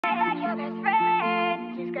your best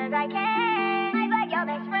friend, just 'cause I can. Might fuck your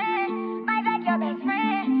best friend, might fuck your best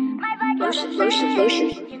friend, might fuck your best friend,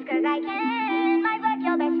 just 'cause I can. Might fuck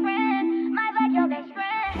your best friend, might fuck your best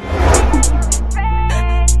friend,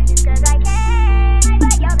 just 'cause I can. Might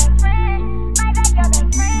fuck your best friend, might fuck your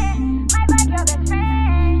best friend, might fuck your best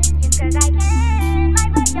friend, just 'cause I can.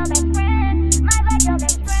 Might fuck your best friend, might fuck your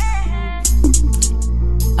best friend.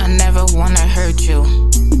 I never wanna hurt you.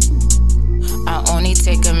 I only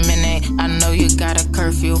take a minute. I know you got a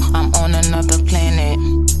curfew. I'm on another planet.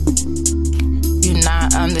 You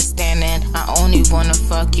not understanding. I only wanna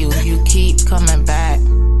fuck you. You keep coming back,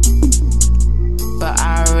 but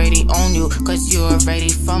I already own you, 'cause you already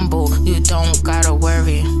fumble. You don't gotta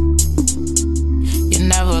worry. You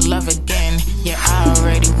never love again. Yeah, I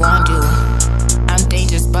already warned you. I'm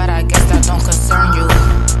dangerous, but I guess that don't concern you.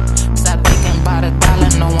 Stop thinking about a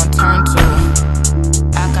dollar no one turn to.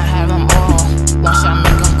 I can have them all. Once I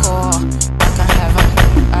make them call, I can have them.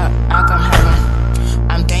 I can have them.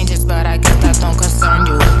 I'm dangerous, but I guess that don't concern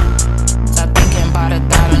you. Stop thinking about a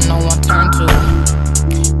dollar no one turn to.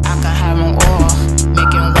 I can have them all.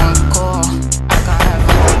 Making one call, I can have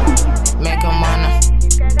them. Make them wanna.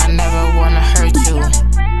 I never wanna hurt you.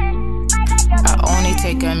 I only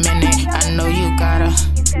take a minute. I know you gotta.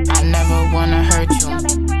 I never wanna hurt you.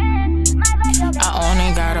 I only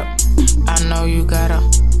gotta. I know you gotta.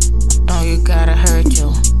 Know you gotta hurt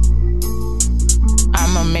you.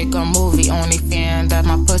 I'ma make a movie, only fan that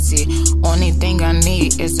my pussy. Only thing I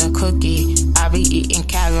need is a cookie. I be eating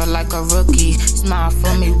caviar like a rookie. Smile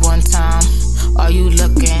for me one time. Are you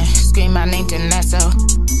looking? Scream my name, Janessa.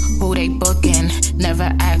 Who they booking?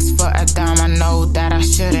 Never ask for a dime. I know that I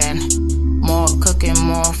shouldn't. More cooking,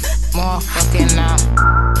 more fucking now.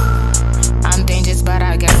 I'm dangerous, but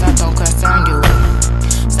I guess I don't concern you.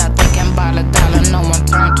 Stop thinking about a dollar no one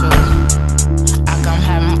turn to. I can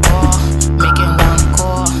have them all, making one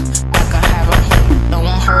call. I can have them, no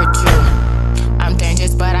one hurt you. I'm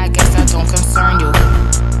dangerous, but I guess I don't concern you.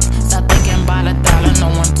 Stop thinking about a dollar no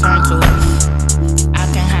one turn to. I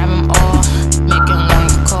can have them all, making one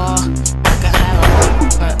call. I can have them,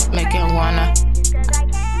 but making wanna.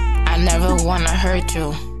 I never wanna hurt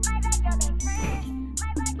you.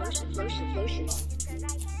 Lotion.